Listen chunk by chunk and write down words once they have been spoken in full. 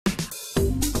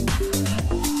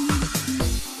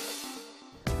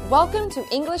Welcome to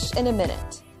English in a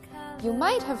Minute. You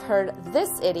might have heard this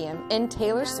idiom in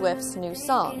Taylor Swift's new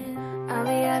song. Are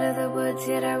we out of the woods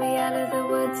yet? Are we out of the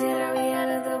woods yet? Are we out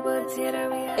of the woods yet? Are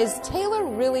we out? Is Taylor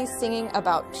really singing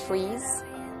about trees?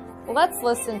 Let's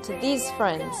listen to these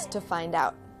friends to find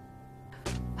out.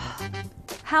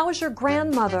 How's your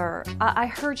grandmother? I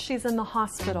heard she's in the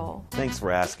hospital. Thanks for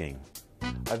asking.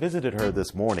 I visited her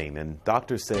this morning and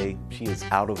doctors say she is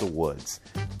out of the woods.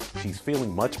 She's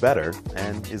feeling much better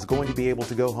and is going to be able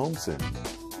to go home soon.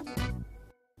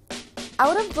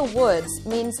 Out of the woods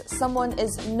means someone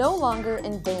is no longer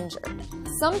in danger.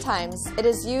 Sometimes it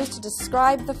is used to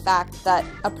describe the fact that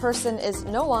a person is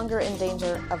no longer in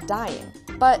danger of dying.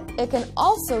 But it can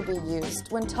also be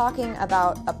used when talking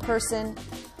about a person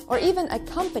or even a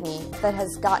company that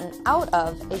has gotten out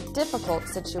of a difficult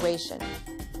situation.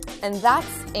 And that's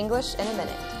English in a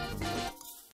Minute.